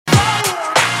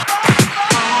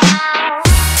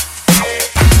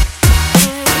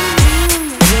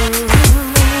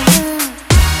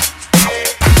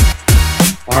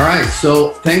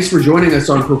So thanks for joining us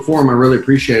on Perform. I really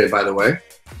appreciate it, by the way.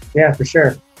 Yeah, for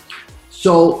sure.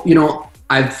 So,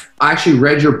 I've actually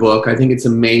read your book. I think it's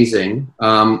amazing.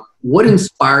 What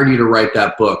inspired you to write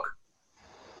that book?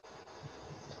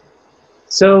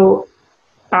 So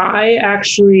I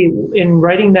actually, in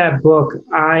writing that book,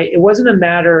 it wasn't a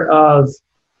matter of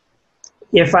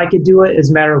if I could do it,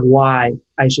 it's a matter of why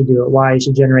I should do it, why I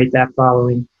should generate that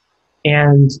following.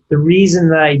 And the reason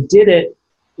that I did it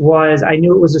was I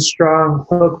knew it was a strong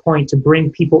hook point to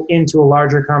bring people into a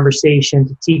larger conversation,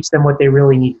 to teach them what they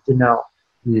really needed to know.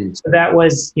 So that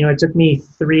was, it took me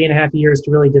 3.5 years to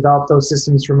really develop those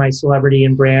systems for my celebrity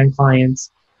and brand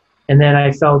clients. And then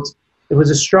I felt it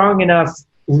was a strong enough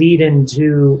lead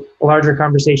into a larger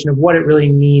conversation of what it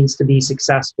really means to be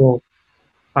successful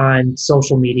on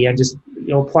social media, just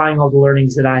applying all the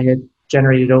learnings that I had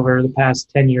generated over the past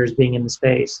 10 years being in the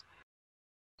space.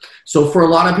 So for a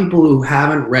lot of people who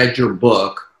haven't read your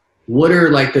book, what are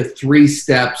like the 3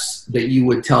 steps that you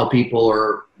would tell people,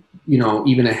 or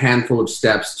even a handful of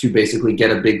steps to basically get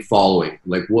a big following?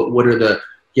 Like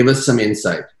give us some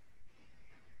insight.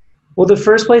 Well, the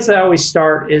first place I always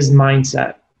start is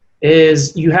mindset.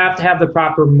 You have to have the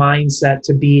proper mindset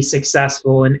to be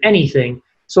successful in anything,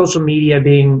 social media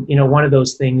being, one of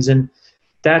those things. And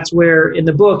that's where in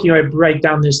the book, I break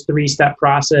down this 3-step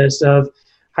process of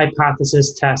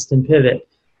hypothesis, test, and pivot.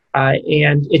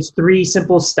 And it's 3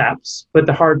 simple steps, but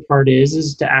the hard part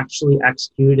is to actually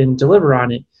execute and deliver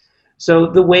on it. So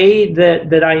the way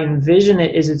that I envision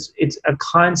it is it's a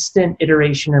constant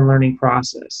iteration and learning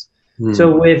process.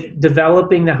 So with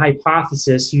developing the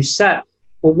hypothesis, you set,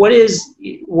 well, what is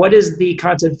the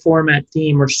content format,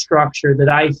 theme, or structure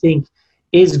that I think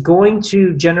is going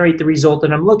to generate the result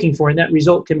that I'm looking for? And that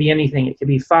result can be anything. It could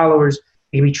be followers,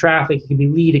 it could be traffic, it could be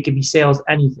lead, it could be sales,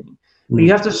 anything. But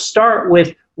you have to start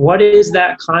with what is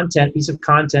that piece of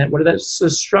content, what is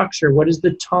the structure, what is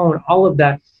the tone, all of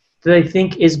that I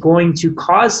think is going to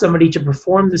cause somebody to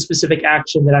perform the specific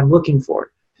action that I'm looking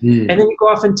for. And then you go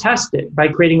off and test it by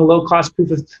creating a low-cost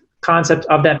proof of concept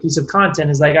of that piece of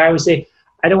content. Is like I always say,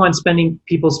 I don't want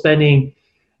people spending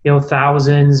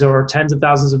thousands or tens of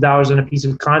thousands of dollars on a piece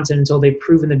of content until they've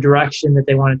proven the direction that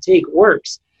they want to take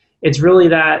works. It's really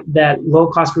that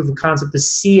low-cost proof of concept to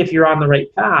see if you're on the right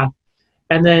path.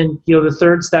 And then, the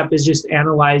third step is just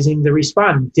analyzing the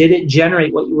response. Did it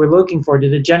generate what you were looking for?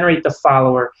 Did it generate the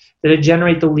follower? Did it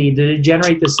generate the lead? Did it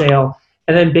generate the sale?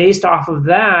 And then based off of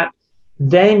that,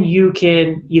 then you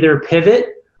can either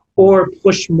pivot or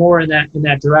push more in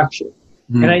that direction.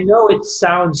 And I know it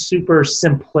sounds super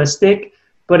simplistic,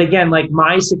 but again, like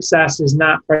my success is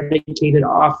not predicated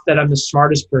off that I'm the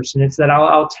smartest person. It's that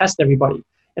I'll test everybody.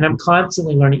 And I'm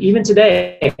constantly learning. Even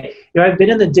today, I've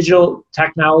been in the digital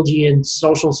technology and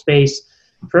social space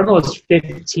for almost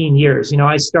 15 years.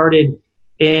 I started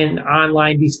in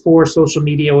online before social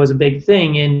media was a big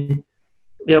thing. And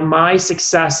my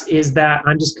success is that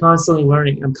I'm just constantly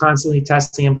learning. I'm constantly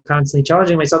testing. I'm constantly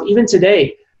challenging myself, even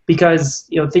today, because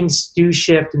things do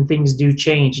shift and things do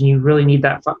change, and you really need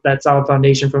that solid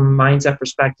foundation from a mindset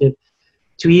perspective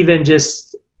to even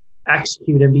just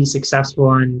execute and be successful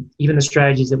on even the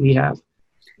strategies that we have.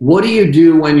 What do you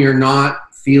do when you're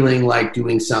not feeling like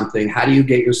doing something? How do you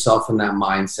get yourself in that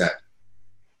mindset?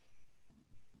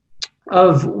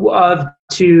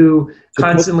 To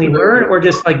constantly learn, or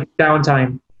just like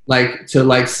downtime?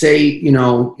 Say,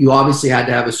 you obviously had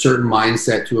to have a certain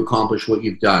mindset to accomplish what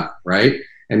you've done, right?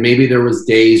 And maybe there was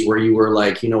days where you were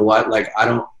like, what, like, I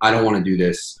don't want to do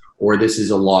this, or this is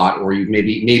a lot, or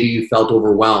maybe you felt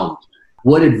overwhelmed.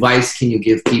 What advice can you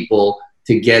give people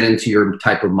to get into your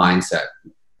type of mindset?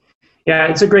 Yeah,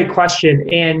 it's a great question.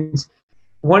 And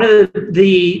one of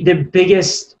the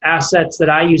biggest assets that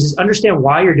I use is understand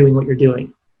why you're doing what you're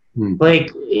doing.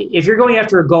 Like if you're going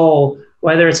after a goal,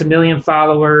 whether it's 1 million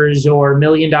followers or $1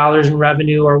 million in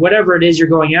revenue or whatever it is you're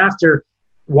going after,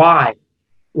 why?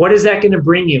 What is that going to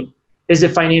bring you? Is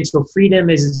it financial freedom?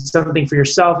 Is it something for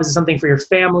yourself? Is it something for your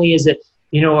family? Is it,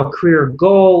 a career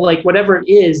goal? Like whatever it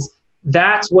is,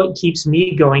 that's what keeps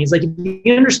me going. It's like, if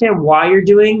you understand why you're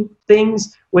doing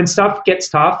things, when stuff gets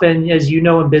tough, and as you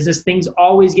know in business, things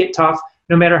always get tough,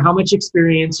 no matter how much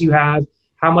experience you have,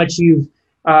 how much you've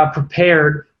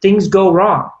prepared, things go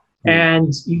wrong.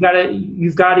 And you've got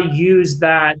to use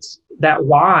that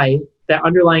why, that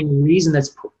underlying reason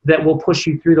that will push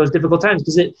you through those difficult times.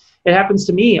 Because it happens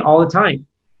to me all the time.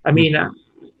 I mean,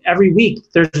 every week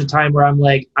there's a time where I'm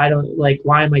like,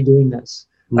 why am I doing this?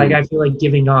 Like, I feel like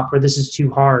giving up, or this is too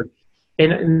hard.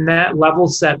 And that level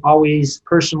set always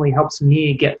personally helps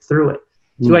me get through it.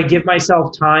 Do I give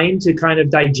myself time to kind of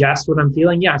digest what I'm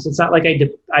feeling? Yes. It's not like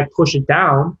I push it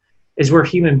down. is we're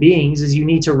human beings, is you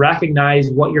need to recognize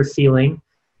what you're feeling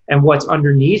and what's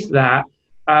underneath that.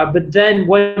 But then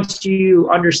once you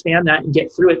understand that and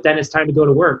get through it, then it's time to go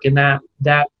to work. And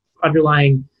that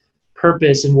underlying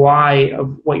purpose and why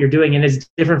of what you're doing, and it's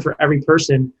different for every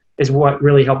person, is what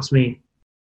really helps me.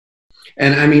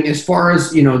 And I mean, as far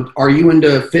as, are you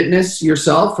into fitness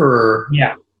yourself, or?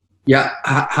 Yeah. Yeah.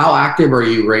 How active are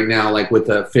you right now, like with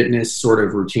a fitness sort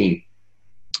of routine?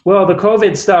 Well, the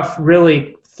COVID stuff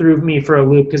really threw me for a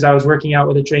loop because I was working out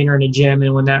with a trainer in a gym,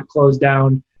 and when that closed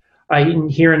down,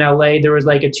 here in LA, there was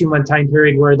like a 2-month time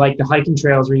period where like the hiking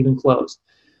trails were even closed.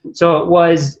 So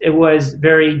it was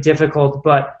very difficult,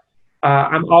 but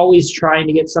I'm always trying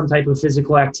to get some type of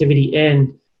physical activity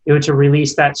in, to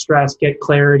release that stress, get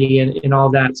clarity and all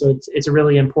that. So it's a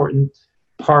really important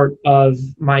part of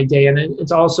my day. And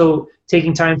it's also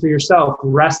taking time for yourself,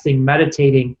 resting,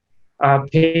 meditating,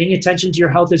 paying attention to your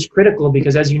health is critical,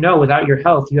 because as you know, without your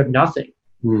health, you have nothing.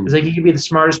 It's like you could be the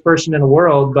smartest person in the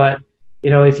world, but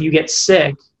if you get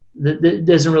sick, that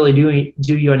doesn't really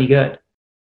do you any good.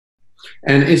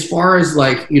 And as far as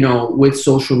like, with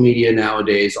social media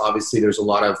nowadays, obviously there's a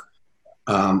lot of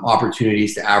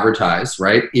opportunities to advertise,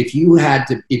 right? If you had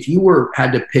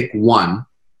to pick one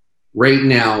right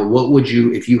now, what would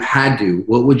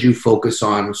you focus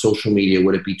on social media?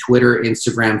 Would it be Twitter,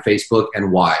 Instagram, Facebook,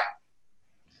 and why?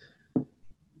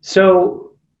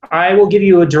 So I will give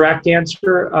you a direct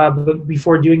answer, but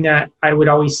before doing that, I would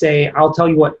always say, I'll tell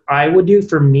you what I would do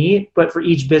for me, but for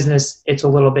each business, it's a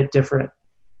little bit different.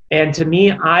 And to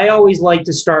me, I always like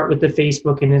to start with the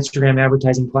Facebook and Instagram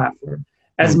advertising platform.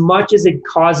 As much as it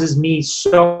causes me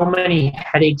so many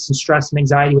headaches and stress and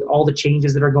anxiety with all the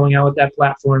changes that are going on with that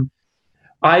platform,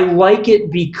 I like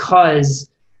it because,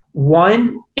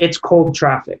 one, it's cold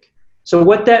traffic. So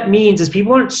what that means is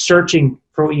people aren't searching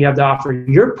for what you have to offer.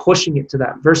 You're pushing it to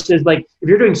them, versus like if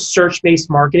you're doing search-based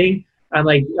marketing and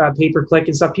like pay-per-click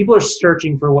and stuff, people are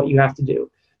searching for what you have to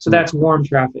do. So that's warm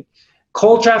traffic.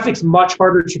 Cold traffic's much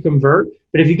harder to convert,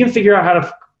 but if you can figure out how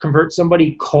to convert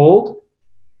somebody cold,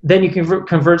 then you can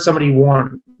convert somebody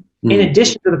warm. In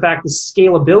addition to the fact that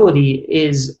scalability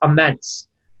is immense.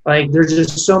 Like there's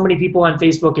just so many people on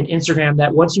Facebook and Instagram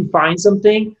that once you find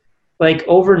something, like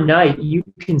overnight, you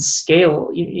can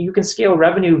scale. You can scale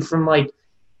revenue from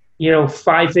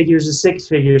 5 figures to 6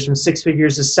 figures, from 6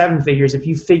 figures to 7 figures, if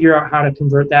you figure out how to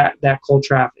convert that cold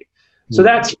traffic. So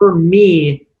that's, for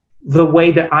me, the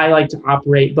way that I like to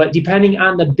operate. But depending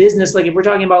on the business, like if we're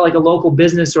talking about like a local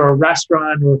business or a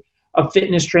restaurant or a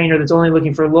fitness trainer that's only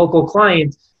looking for local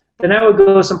clients, then I would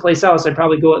go someplace else. I'd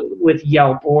probably go with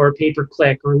Yelp or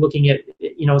pay-per-click, or looking at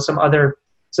some other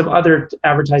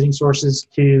advertising sources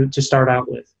to start out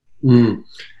with.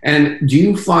 And do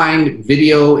you find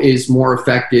video is more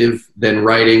effective than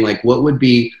writing? Like what would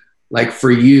be, like for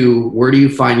you, where do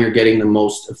you find you're getting the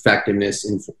most effectiveness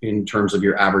in terms of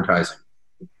your advertising?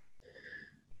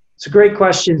 It's a great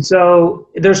question. So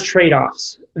there's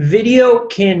trade-offs. Video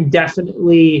can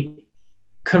definitely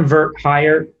convert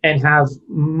higher and have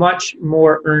much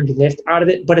more earned lift out of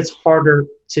it, but it's harder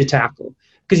to tackle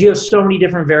because you have so many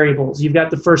different variables. You've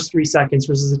got the first 3 seconds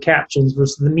versus the captions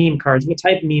versus the meme cards, what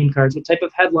type of meme cards, what type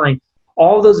of headline.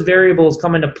 All those variables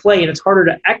come into play, and it's harder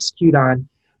to execute on.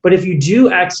 But if you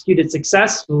do execute it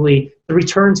successfully, the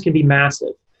returns can be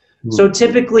massive. So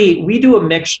typically we do a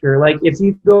mixture. Like if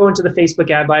you go into the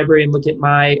Facebook ad library and look at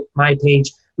my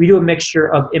page, we do a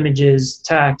mixture of images,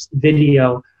 text,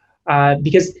 video,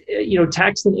 because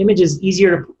text and image is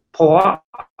easier to pull off.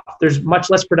 There's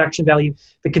much less production value.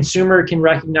 The consumer can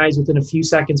recognize within a few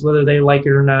seconds whether they like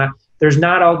it or not. There's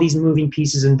not all these moving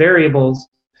pieces and variables.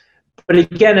 But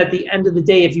again, at the end of the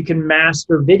day, if you can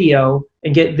master video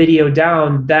and get video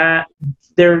down,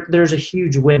 there's a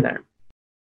huge win there.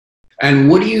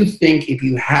 And what do you think, if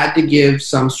you had to give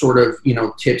some sort of,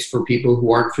 tips for people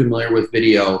who aren't familiar with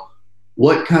video,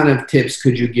 what kind of tips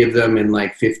could you give them in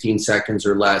like 15 seconds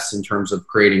or less in terms of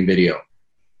creating video?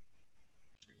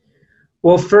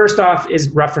 Well, first off is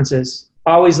references.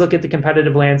 Always look at the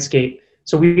competitive landscape.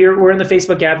 So we're in the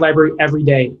Facebook ad library every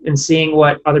day and seeing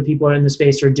what other people in the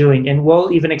space are doing. And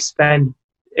we'll even extend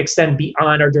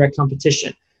beyond our direct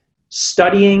competition.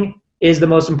 Studying is the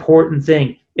most important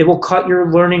thing. It will cut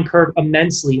your learning curve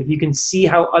immensely. If you can see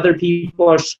how other people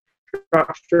are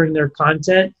structuring their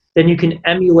content, then you can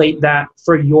emulate that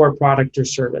for your product or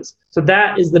service. So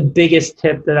that is the biggest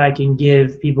tip that I can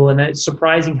give people. And it's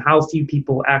surprising how few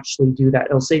people actually do that.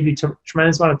 It'll save you a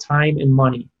tremendous amount of time and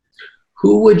money.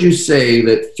 Who would you say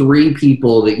that 3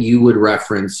 people that you would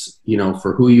reference,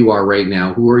 for who you are right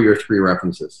now? Who are your 3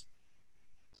 references?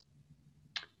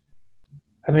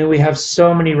 I mean, we have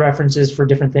so many references for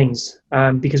different things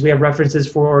because we have references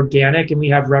for organic and we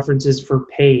have references for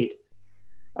paid.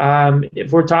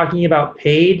 If we're talking about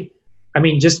paid,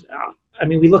 we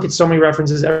look at so many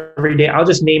references every day. I'll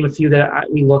just name a few that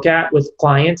we look at with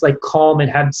clients, like Calm and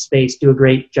Headspace do a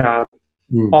great job.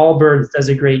 Allbirds does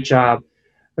a great job.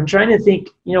 I'm trying to think,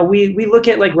 we look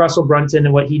at like Russell Brunson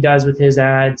and what he does with his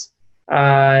ads.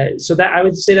 So that I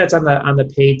would say that's on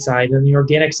the paid side. On the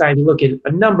organic side, we look at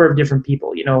a number of different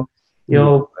people.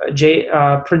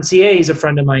 Princier is a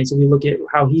friend of mine, so we look at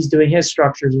how he's doing his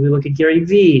structures. We look at Gary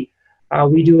Vee.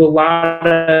 We do a lot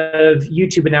of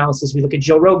YouTube analysis. We look at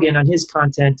Joe Rogan on his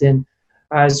content, and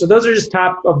so those are just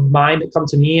top of mind that come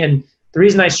to me. And the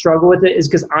reason I struggle with it is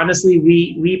because honestly,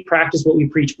 we practice what we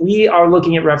preach. We are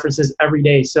looking at references every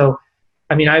day. So,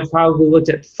 I've probably looked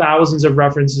at thousands of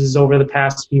references over the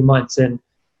past few months, and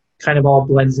kind of all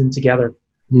blends in together.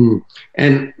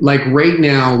 And like right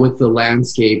now with the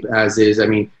landscape as is,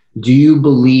 do you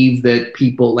believe that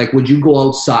people, like, would you go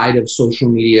outside of social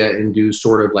media and do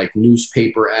sort of like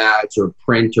newspaper ads or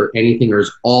print or anything, or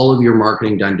is all of your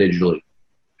marketing done digitally?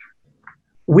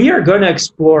 We are going to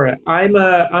explore it. I'm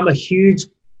a huge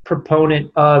proponent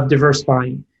of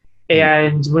diversifying.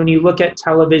 And when you look at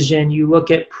television, you look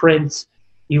at print,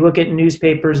 you look at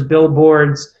newspapers,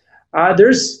 billboards,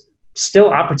 there's still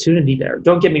opportunity there.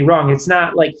 Don't get me wrong. It's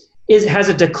not like, has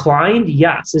it declined?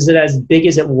 Yes. Is it as big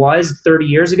as it was 30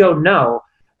 years ago? No.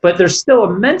 But there's still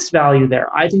immense value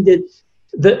there. I think that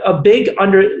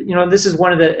this is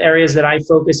one of the areas that I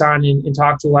focus on and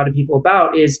talk to a lot of people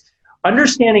about, is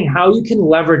understanding how you can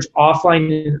leverage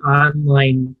offline and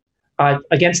online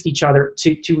against each other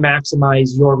to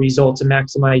maximize your results and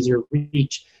maximize your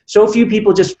reach. So few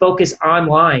people just focus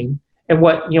online and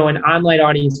what an online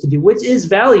audience can do, which is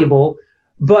valuable,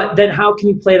 but then how can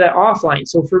you play that offline?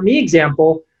 So for me,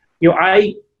 example,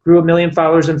 I grew 1 million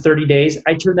followers in 30 days.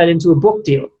 I turned that into a book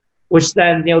deal, which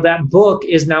then, that book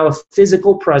is now a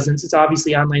physical presence. It's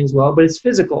obviously online as well, but it's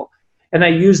physical. And I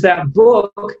use that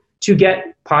book to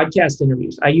get podcast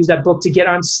interviews. I use that book to get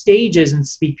on stages and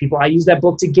speak people. I use that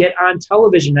book to get on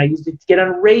television. I use it to get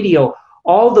on radio,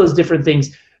 all those different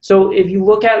things. So if you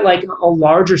look at like a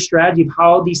larger strategy of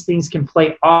how these things can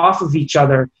play off of each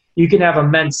other, you can have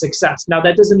immense success. Now,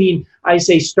 that doesn't mean I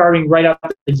say starting right out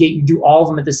the gate, you do all of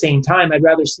them at the same time. I'd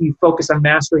rather see you focus on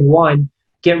mastering one,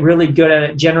 get really good at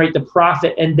it, generate the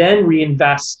profit, and then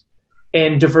reinvest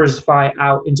and diversify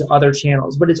out into other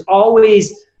channels. But it's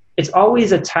always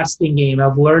a testing game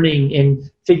of learning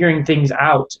and figuring things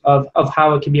out of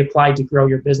how it can be applied to grow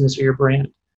your business or your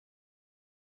brand.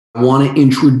 I want to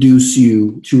introduce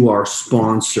you to our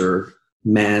sponsor,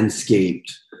 Manscaped.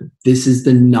 This is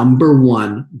the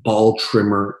 #1 ball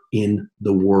trimmer in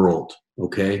the world,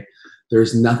 okay?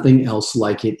 There's nothing else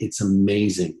like it. It's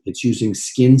amazing. It's using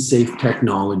skin-safe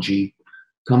technology.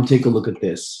 Come take a look at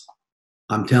this.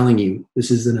 I'm telling you, this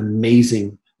is an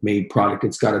amazing made product.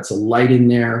 It's got a light in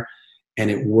there, and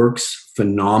it works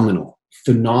phenomenal.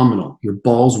 Phenomenal. Your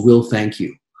balls will thank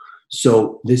you.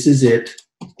 So this is it,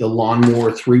 the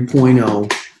Lawnmower 3.0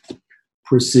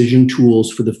 precision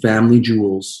tools for the family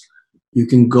jewels. You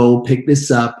can go pick this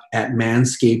up at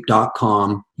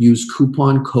manscaped.com. Use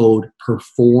coupon code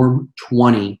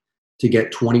PERFORM20 to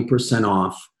get 20%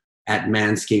 off at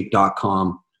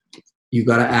manscaped.com. You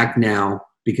got to act now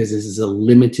because this is a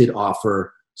limited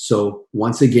offer. So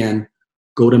once again,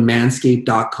 go to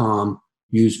manscaped.com,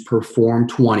 use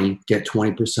PERFORM20, get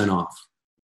 20% off.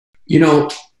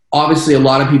 Obviously a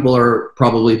lot of people are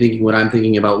probably thinking what I'm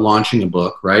thinking about, launching a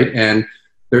book, right? And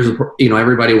there's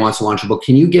everybody wants to launch a book.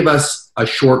 Can you give us a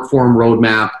short form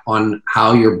roadmap on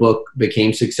how your book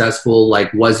became successful?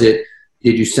 Like, did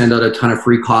you send out a ton of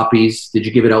free copies? Did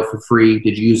you give it out for free?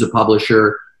 Did you use a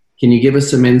publisher? Can you give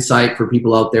us some insight for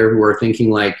people out there who are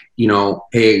thinking like,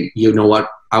 hey, you know what?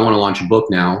 I want to launch a book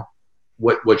now.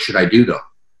 What should I do though?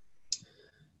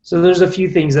 So there's a few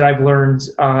things that I've learned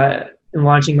in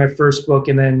launching my first book.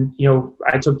 And then,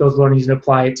 I took those learnings and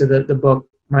apply it to the book,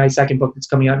 my second book that's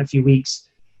coming out in a few weeks.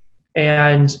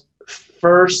 And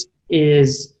first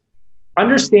is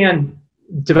understand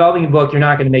developing a book, you're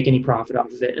not going to make any profit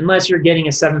off of it unless you're getting a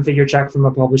 7-figure check from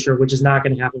a publisher, which is not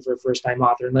going to happen for a first-time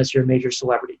author unless you're a major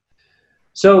celebrity.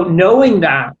 So knowing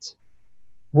that,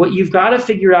 what you've got to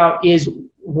figure out is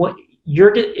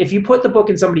if you put the book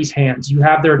in somebody's hands, you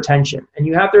have their attention, and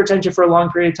you have their attention for a long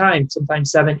period of time,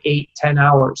 sometimes 7, 8, 10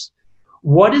 hours.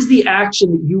 What is the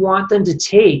action that you want them to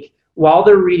take while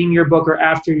they're reading your book or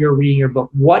after you're reading your book?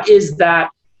 What is that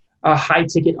high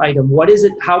ticket item? What is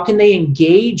it? How can they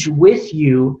engage with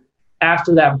you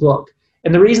after that book?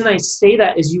 And the reason I say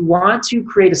that is you want to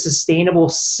create a sustainable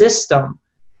system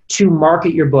to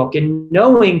market your book, and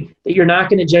knowing that you're not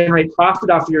going to generate profit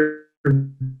off your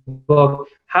book,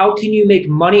 how can you make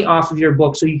money off of your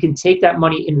book so you can take that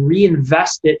money and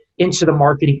reinvest it into the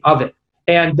marketing of it?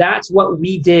 And that's what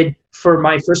we did for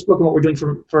my first book and what we're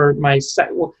doing for my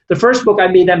second. Well, the first book, I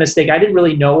made that mistake. I didn't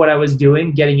really know what I was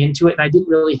doing getting into it, and I didn't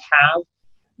really have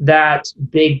that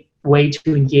big way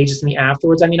to engage with me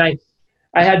afterwards. I mean, I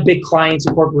had big clients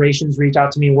and corporations reach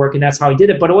out to me and work, and that's how I did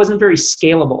it, but it wasn't very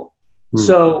scalable.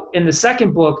 So in the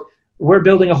second book, we're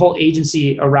building a whole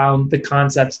agency around the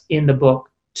concepts in the book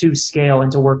to scale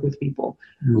and to work with people.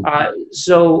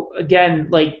 So again,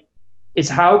 like, it's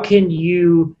how can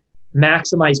you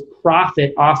maximize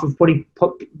profit off of put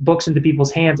books into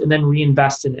people's hands and then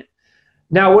reinvest in it.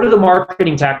 Now, what do the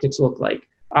marketing tactics look like?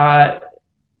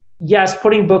 Yes,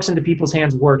 putting books into people's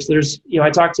hands works. I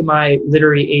talked to my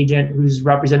literary agent who's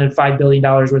represented $5 billion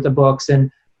worth of books,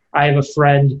 and I have a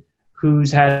friend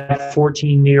who's had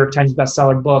 14 New York Times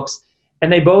bestseller books,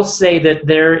 and they both say that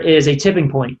there is a tipping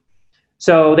point.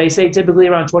 So they say typically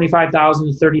around 25,000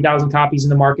 to 30,000 copies in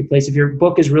the marketplace. If your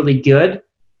book is really good,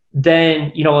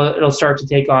 then it'll start to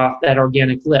take off that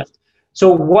organic lift.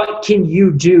 So what can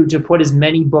you do to put as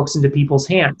many books into people's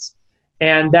hands?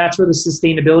 And that's where the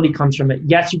sustainability comes from.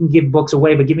 Yes, you can give books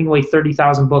away, but giving away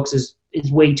 30,000 books is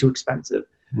way too expensive.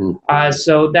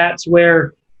 So that's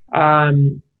where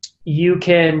you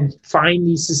can find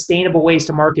these sustainable ways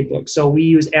to market books. So we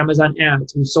use Amazon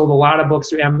ads. We've sold a lot of books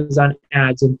through Amazon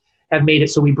ads and have made it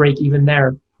so we break even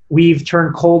there. We've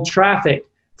turned cold traffic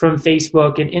from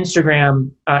Facebook and Instagram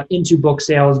into book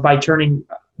sales by turning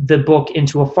the book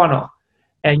into a funnel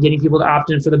and getting people to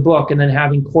opt in for the book, and then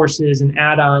having courses and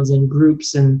add-ons and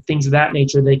groups and things of that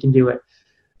nature, they can do it.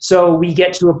 So we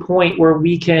get to a point where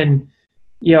we can,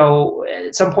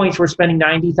 at some points we're spending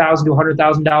 $90,000 to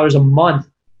 $100,000 a month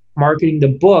marketing the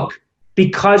book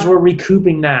because we're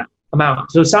recouping that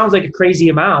amount. So it sounds like a crazy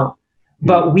amount,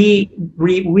 but we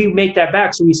make that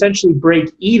back. So we essentially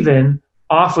break even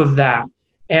off of that.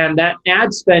 And that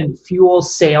ad spend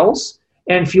fuels sales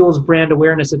and fuels brand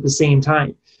awareness at the same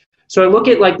time. So I look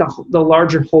at like the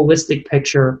larger holistic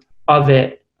picture of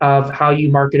it, of how you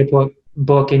market a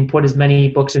book and put as many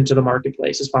books into the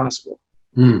marketplace as possible.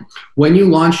 When you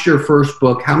launched your first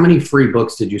book, how many free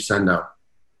books did you send out?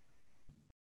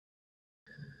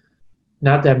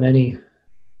 Not that many.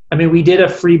 I mean, we did a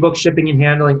free book shipping and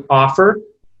handling offer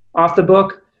off the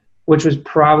book, which was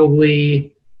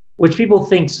probably, which people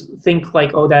think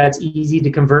like, oh, that's easy to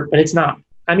convert, but it's not.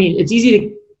 I mean,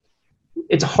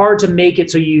 it's hard to make it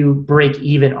so you break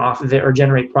even off of it or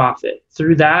generate profit.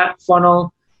 Through that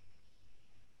funnel,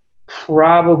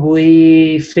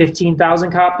 probably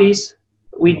 15,000 copies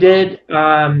we did.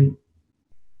 And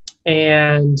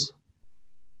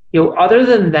other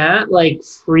than that, like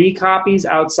free copies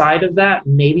outside of that,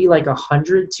 maybe like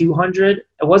 100, 200.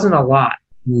 It wasn't a lot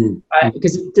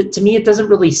because to me, it doesn't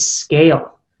really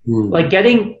scale. Like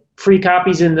getting free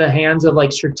copies in the hands of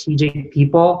like strategic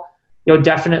people,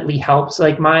 definitely helps.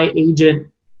 Like my agent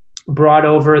brought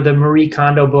over the Marie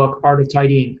Kondo book, Art of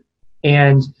Tidying,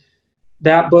 and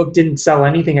that book didn't sell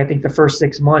anything, I think, the first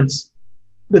 6 months.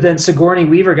 But then Sigourney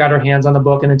Weaver got her hands on the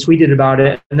book and then tweeted about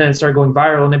it, and then it started going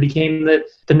viral, and it became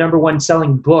the number one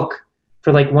selling book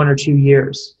for like 1 or 2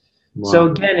 years. Wow. So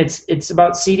again, it's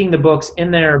about seeding the books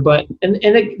in there, but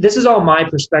this is all my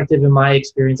perspective and my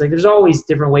experience. Like there's always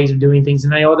different ways of doing things,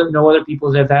 and I know other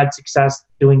people that have had success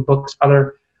doing books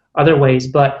other ways,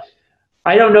 but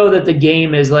I don't know that the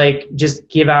game is like just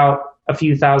give out a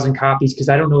few thousand copies, because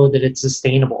I don't know that it's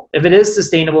sustainable. If it is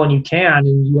sustainable and you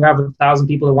have 1,000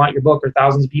 people that want your book or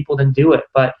thousands of people, then do it.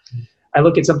 But I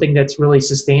look at something that's really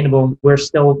sustainable. We're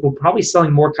probably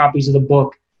selling more copies of the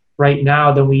book right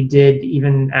now than we did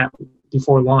even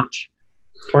before launch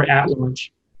or at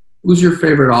launch. Who's your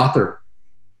favorite author?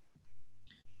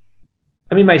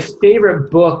 I mean, my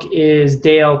favorite book is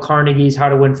Dale Carnegie's How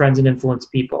to Win Friends and Influence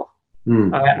People.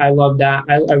 I love that.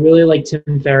 I really like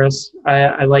Tim Ferriss.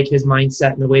 I like his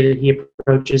mindset and the way that he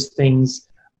approaches things.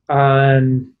 I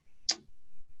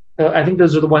think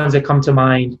those are the ones that come to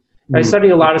mind. I study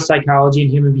a lot of psychology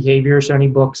and human behavior, so any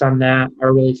books on that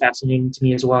are really fascinating to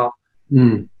me as well.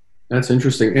 That's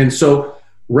interesting. And so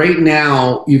right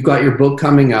now, you've got your book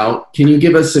coming out. Can you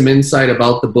give us some insight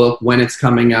about the book, when it's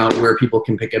coming out, where people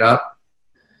can pick it up?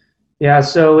 Yeah,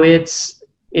 so it's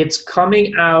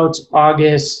coming out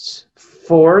August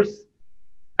 4th,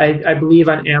 I believe,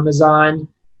 on Amazon.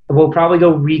 We'll probably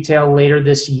go retail later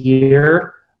this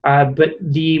year. But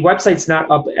the website's not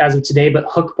up as of today, but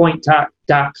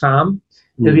hookpoint.com.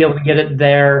 You'll be able to get it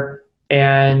there,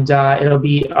 and it'll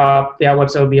be up. That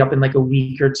website will be up in like a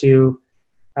week or two.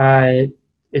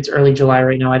 It's early July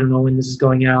right now. I don't know when this is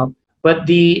going out. But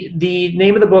the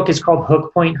name of the book is called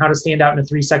Hook Point, How to Stand Out in a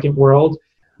 3-Second World.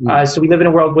 So we live in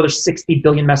a world where there's 60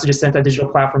 billion messages sent on digital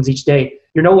platforms each day.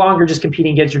 You're no longer just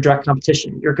competing against your direct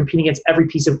competition. You're competing against every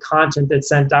piece of content that's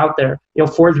sent out there.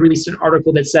 Forbes released an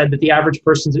article that said that the average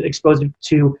person's exposed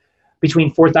to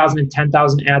between 4,000 and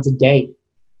 10,000 ads a day.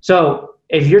 So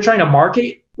if you're trying to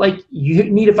market, you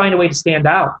need to find a way to stand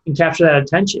out and capture that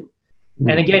attention.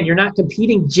 And again, you're not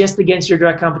competing just against your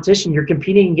direct competition. You're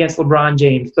competing against LeBron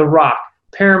James, The Rock,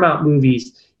 Paramount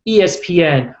Movies,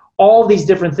 ESPN, all these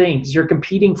different things. You're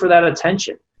competing for that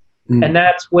attention. And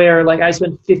that's where, I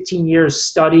spent 15 years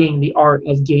studying the art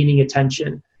of gaining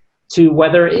attention, to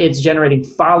whether it's generating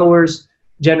followers,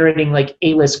 generating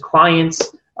A-list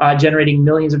clients, generating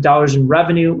millions of dollars in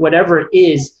revenue, whatever it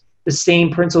is, the same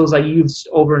principles I used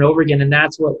over and over again. And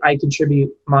that's what I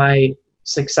contribute my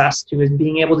success to, is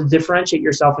being able to differentiate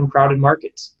yourself in crowded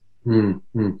markets. And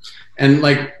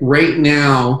right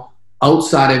now,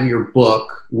 outside of your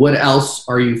book, what else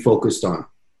are you focused on?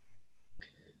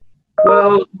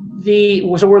 Well,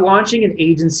 so we're launching an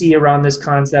agency around this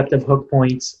concept of hook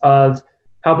points, of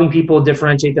helping people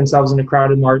differentiate themselves in the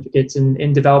crowded markets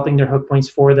and developing their hook points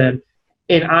for them.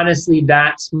 And honestly,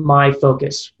 that's my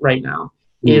focus right now,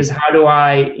 is how do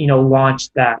I,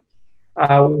 launch that?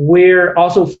 We're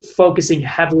also focusing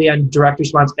heavily on direct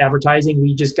response advertising.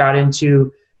 We just got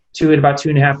into it about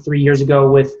 2.5, 3 years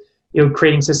ago with,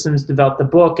 creating systems to develop the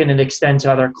book and then extend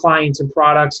to other clients and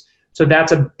products. So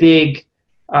that's a big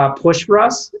push for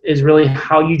us, is really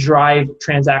how you drive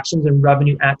transactions and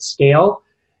revenue at scale.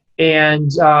 And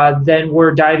then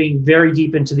we're diving very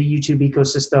deep into the YouTube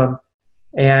ecosystem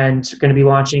and going to be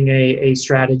launching a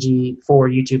strategy for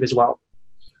YouTube as well.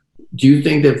 Do you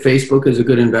think that Facebook is a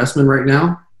good investment right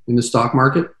now in the stock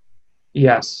market?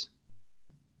 Yes.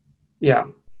 Yeah.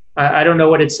 I don't know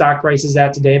what its stock price is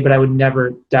at today, but I would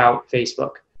never doubt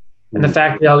Facebook. And the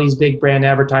fact that all these big brand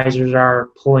advertisers are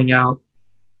pulling out,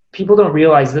 people don't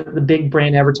realize that the big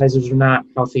brand advertisers are not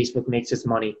how Facebook makes its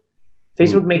money.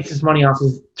 Facebook makes its money off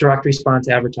of direct response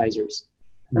advertisers.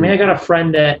 I mean, I got a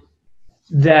friend that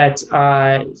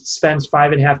spends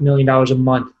 $5.5 million a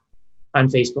month on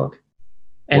Facebook.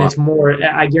 And it's more,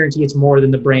 I guarantee it's more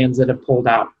than the brands that have pulled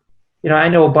out. I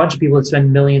know a bunch of people that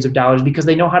spend millions of dollars because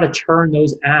they know how to turn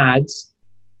those ads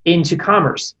into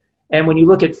commerce. And when you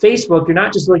look at Facebook, you're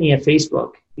not just looking at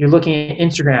Facebook. You're looking at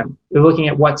Instagram. You're looking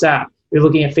at WhatsApp. You're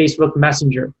looking at Facebook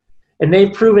Messenger. And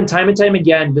they've proven time and time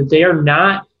again that they are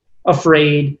not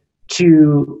afraid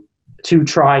to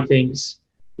try things.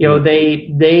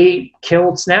 They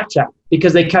killed Snapchat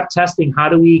because they kept testing, how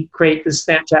do we create the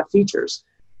Snapchat features?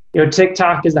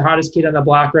 TikTok is the hottest kid on the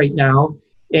block right now.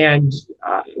 And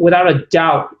without a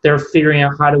doubt, they're figuring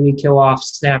out how do we kill off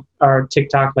Snap or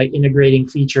TikTok by integrating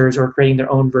features or creating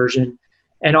their own version.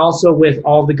 And also with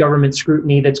all the government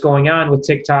scrutiny that's going on with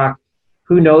TikTok,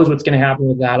 who knows what's going to happen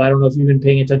with that? I don't know if you've been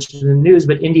paying attention to the news,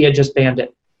 but India just banned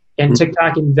it. And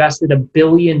TikTok invested $1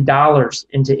 billion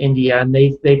into India, and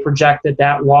they project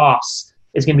that loss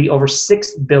is going to be over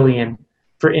 $6 billion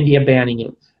for India banning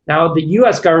it. Now, the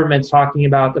U.S. government's talking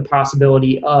about the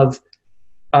possibility of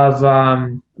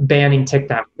banning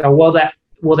TikTok. Now, will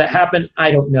that happen?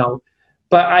 I don't know.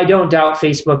 But I don't doubt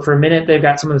Facebook for a minute. They've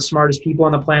got some of the smartest people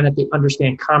on the planet. They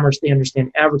understand commerce. They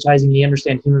understand advertising. They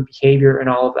understand human behavior and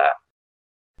all of that.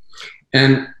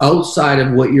 And outside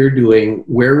of what you're doing,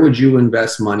 where would you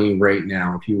invest money right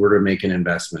now if you were to make an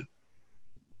investment?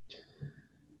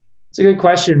 It's a good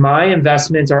question. My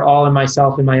investments are all in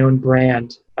myself and my own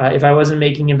brand. If I wasn't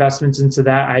making investments into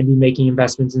that, I'd be making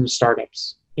investments into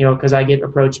startups, because I get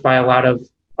approached by a lot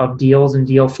of deals and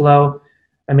deal flow.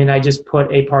 I mean, I just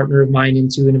put a partner of mine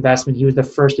into an investment. He was the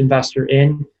first investor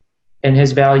in, and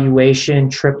his valuation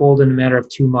tripled in a matter of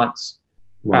 2 months.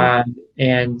 Wow.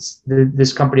 And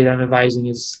this company that I'm advising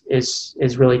is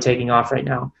really taking off right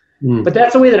now. But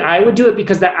that's the way that I would do it,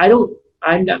 because I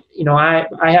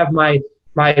have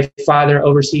my father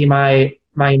oversee my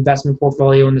investment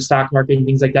portfolio in the stock market and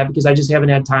things like that, because I just haven't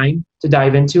had time to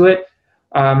dive into it.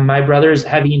 My brother is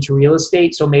heavy into real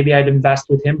estate, so maybe I'd invest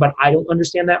with him, but I don't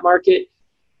understand that market.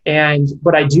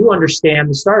 But I do understand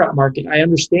the startup market. I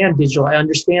understand digital. I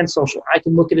understand social. I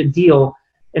can look at a deal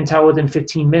and tell within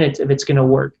 15 minutes if it's going to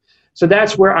work. So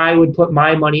that's where I would put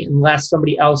my money, unless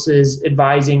somebody else is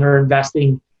advising or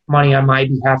investing money on my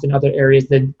behalf in other areas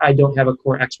that I don't have a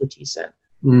core expertise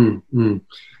in.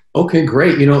 Okay,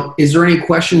 great. Is there any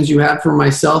questions you had for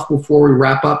myself before we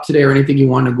wrap up today, or anything you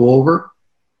want to go over?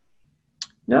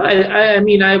 No, I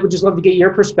mean, I would just love to get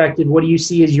your perspective. What do you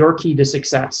see as your key to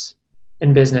success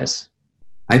in business?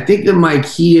 I think that my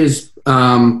key is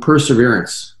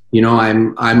perseverance. You know,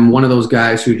 I'm one of those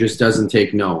guys who just doesn't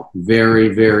take no. Very,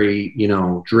 very, you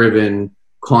know, driven,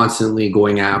 constantly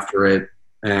going after it.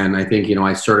 And I think, you know,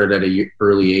 I started at an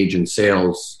early age in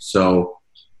sales. So,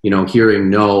 you know, hearing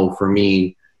no for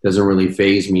me doesn't really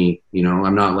faze me. You know,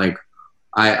 I'm not like,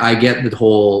 I get the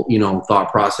whole, you know,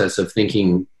 thought process of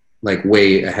thinking like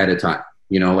way ahead of time,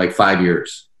 you know, like 5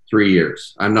 years, 3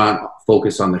 years. I'm not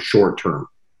focused on the short term.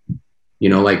 You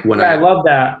know, like when I love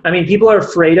that. I mean, people are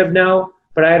afraid of no,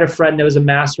 but I had a friend that was a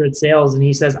master at sales, and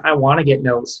he says, I want to get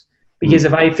no's because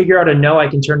if I figure out a no, I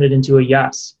can turn it into a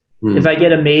yes. If I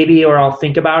get a maybe or I'll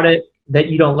think about it, that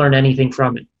you don't learn anything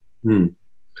from it.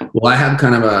 Well, I have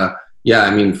kind of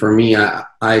I mean, for me, I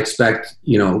expect,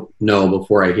 you know, no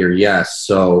before I hear yes.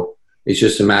 So it's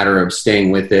just a matter of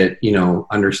staying with it, you know,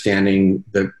 understanding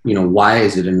the, you know, why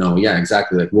is it a no? Yeah,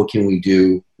 exactly. Like, what can we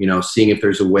do? You know, seeing if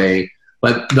there's a way.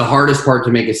 But the hardest part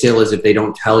to make a sale is if they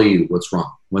don't tell you what's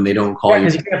wrong, when they don't call you.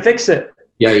 Because you can't fix it.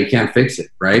 Yeah, you can't fix it,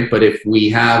 right? But if we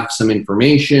have some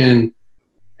information,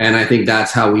 and I think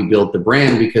that's how we built the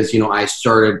brand, because, you know, I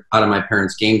started out of my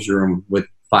parents' games room with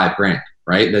 $5,000,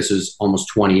 right? This is almost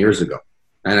 20 years ago.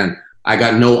 And I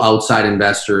got no outside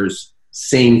investors,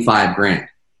 same $5,000,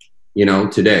 you know,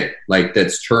 today, like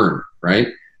that's turned, right?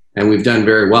 And we've done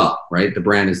very well, right? The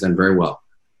brand has done very well.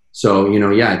 So, you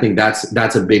know, yeah, I think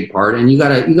that's a big part. And you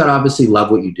gotta obviously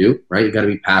love what you do, right? You gotta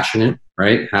be passionate,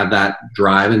 right? Have that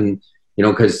drive. And, you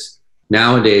know, because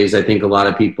nowadays I think a lot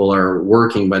of people are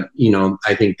working, but, you know,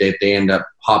 I think that they end up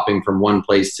hopping from one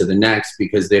place to the next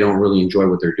because they don't really enjoy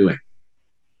what they're doing.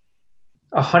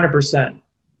 100%.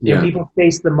 You know, people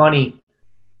chase the money,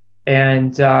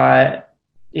 and,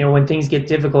 you know, when things get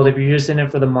difficult, if you're just in it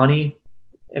for the money,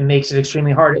 it makes it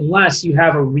extremely hard unless you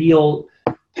have a real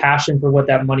passion for what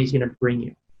that money's going to bring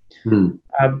you.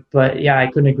 But yeah, I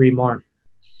couldn't agree more.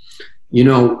 You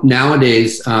know,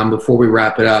 nowadays, before we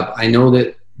wrap it up, I know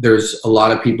that there's a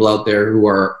lot of people out there who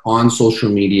are on social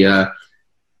media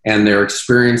and they're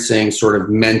experiencing sort of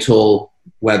mental,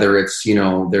 whether it's, you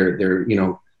know, they're, you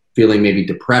know, feeling maybe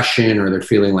depression, or they're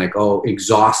feeling like, oh,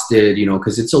 exhausted, you know,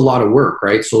 because it's a lot of work,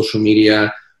 right? Social media,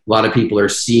 a lot of people are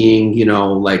seeing, you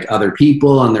know, like other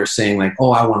people, and they're saying like,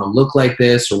 oh, I want to look like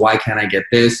this, or why can't I get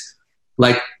this?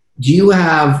 Like, do you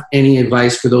have any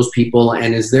advice for those people?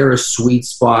 And is there a sweet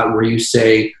spot where you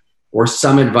say, or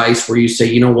some advice where you say,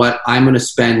 you know what, I'm going to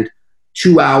spend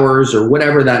 2 hours or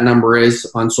whatever that number is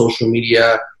on social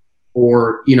media,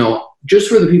 or, you know, just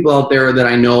for the people out there that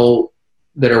I know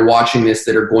that are watching this,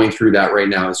 that are going through that right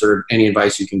now, is there any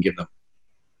advice you can give them?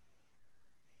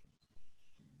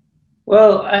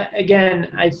 Well,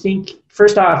 again, I think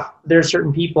first off, there are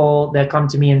certain people that come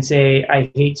to me and say,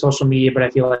 I hate social media, but I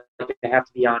feel like I have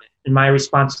to be on it. And my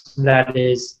response to that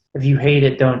is, if you hate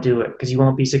it, don't do it, because you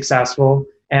won't be successful.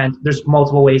 And there's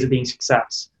multiple ways of being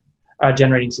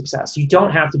generating success. You don't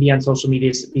have to be on social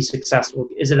media to be successful.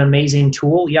 Is it an amazing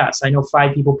tool? Yes. I know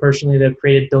 5 people personally that have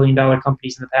created billion-dollar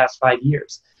companies in the past 5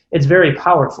 years. It's very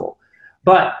powerful.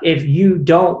 But if you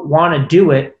don't want to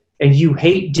do it and you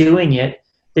hate doing it,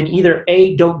 then either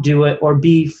A, don't do it, or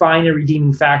B, find a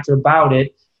redeeming factor about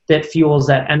it that fuels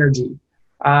that energy.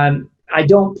 I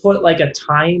don't put like a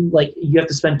time, like you have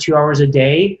to spend 2 hours a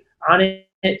day on it.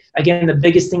 Again, the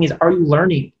biggest thing is, are you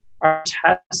learning? Are you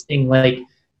testing? Like,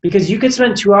 because you could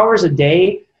spend 2 hours a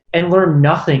day and learn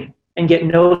nothing and get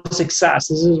no success.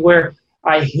 This is where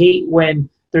I hate when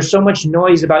there's so much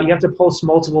noise about you have to post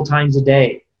multiple times a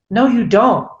day. No, you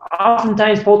don't.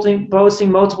 Oftentimes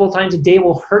posting multiple times a day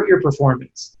will hurt your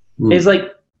performance. It's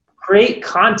like, create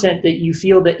content that you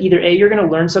feel that either A, you're going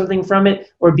to learn something from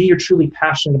it, or B, you're truly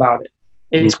passionate about it.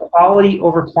 It's quality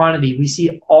over quantity. We see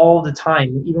it all the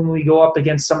time, even when we go up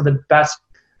against some of the best,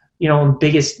 you know, and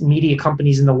biggest media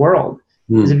companies in the world.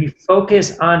 Because if you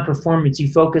focus on performance, you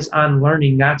focus on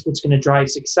learning, that's what's going to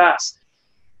drive success.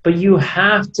 But you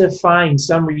have to find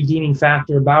some redeeming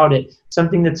factor about it,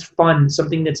 something that's fun,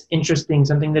 something that's interesting,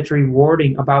 something that's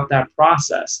rewarding about that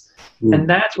process. And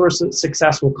that's where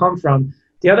success will come from.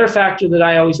 The other factor that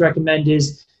I always recommend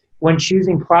is, when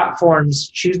choosing platforms,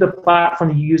 choose the platform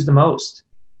that you use the most,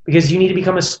 because you need to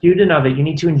become a student of it. You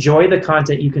need to enjoy the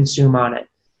content you consume on it.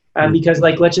 Because,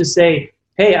 like, let's just say,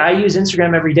 hey, I use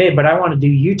Instagram every day, but I want to do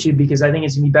YouTube because I think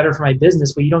it's going to be better for my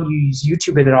business, but you don't use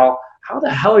YouTube at all. How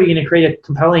the hell are you going to create a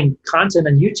compelling content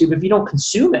on YouTube if you don't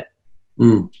consume it?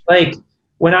 Like,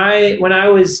 when I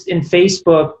was in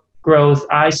Facebook growth,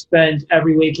 I spent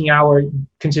every waking hour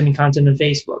consuming content on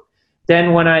Facebook.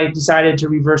 Then when I decided to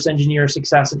reverse engineer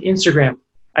success on Instagram,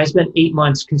 I spent 8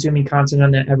 months consuming content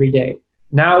on that every day.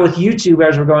 Now with YouTube,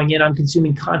 as we're going in, I'm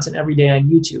consuming content every day on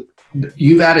YouTube.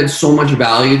 you've added so much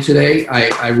value today.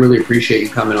 I really appreciate you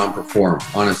coming on Perform.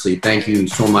 Honestly, thank you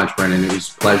so much, Brendan. It was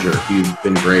a pleasure. You've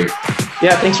been great.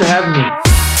 Yeah, thanks for having me.